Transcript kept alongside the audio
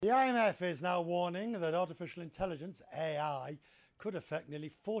The IMF is now warning that artificial intelligence, AI, could affect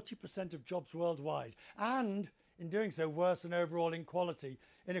nearly 40% of jobs worldwide and, in doing so, worsen overall inequality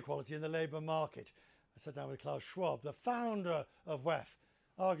in the labour market. I sat down with Klaus Schwab, the founder of WEF,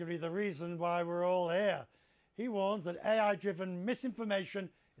 arguably the reason why we're all here. He warns that AI-driven misinformation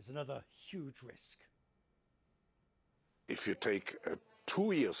is another huge risk. If you take a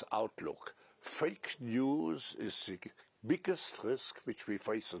 2 years outlook, fake news is the biggest risk which we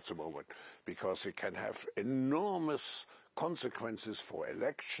face at the moment, because it can have enormous consequences for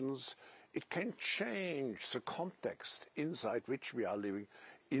elections. It can change the context inside which we are living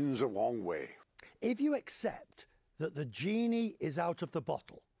in the wrong way. If you accept that the genie is out of the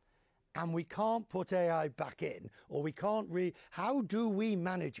bottle and we can't put AI back in, or we can't how do we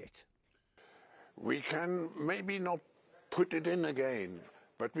manage it? We can maybe not put it in again,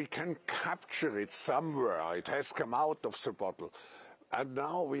 but we can capture it somewhere. It has come out of the bottle. And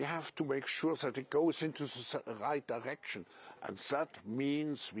now we have to make sure that it goes into the right direction. And that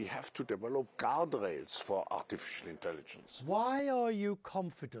means we have to develop guardrails for artificial intelligence. Why are you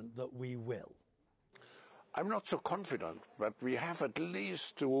confident that we will? I'm not so confident, but we have at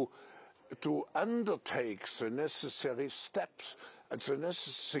least to undertake the necessary steps. And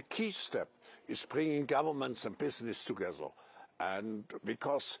the key step is bringing governments and business together. And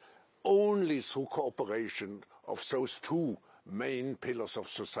because only through cooperation of those two main pillars of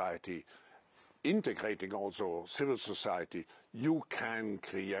society, integrating also civil society, you can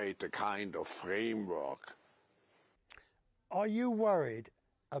create a kind of framework. Are you worried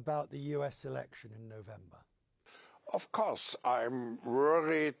about the US election in November? Of course, I'm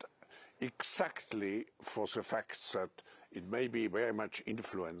worried exactly for the fact that it may be very much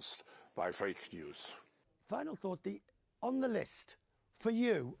influenced by fake news. Final thought, on the list, for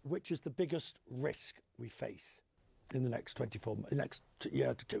you, which is the biggest risk we face in the next 24 months, next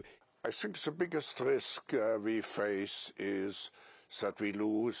year to two? I think the biggest risk we face is that we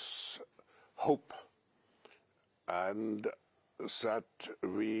lose hope and that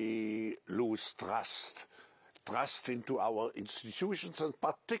we lose trust into our institutions, and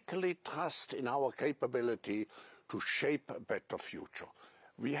particularly trust in our capability to shape a better future.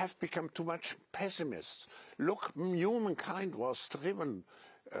 We have become too much pessimists. Look, humankind was driven,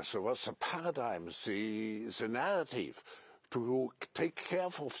 there was a paradigm, the narrative, to take care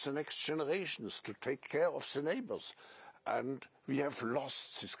of the next generations, to take care of the neighbors. And we have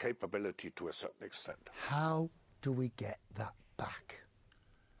lost this capability to a certain extent. How do we get that back?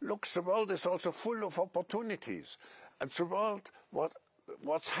 Look, the world is also full of opportunities. And the world,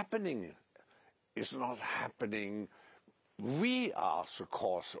 what's happening is not happening. We are the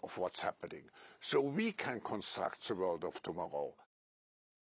cause of what's happening. So we can construct the world of tomorrow.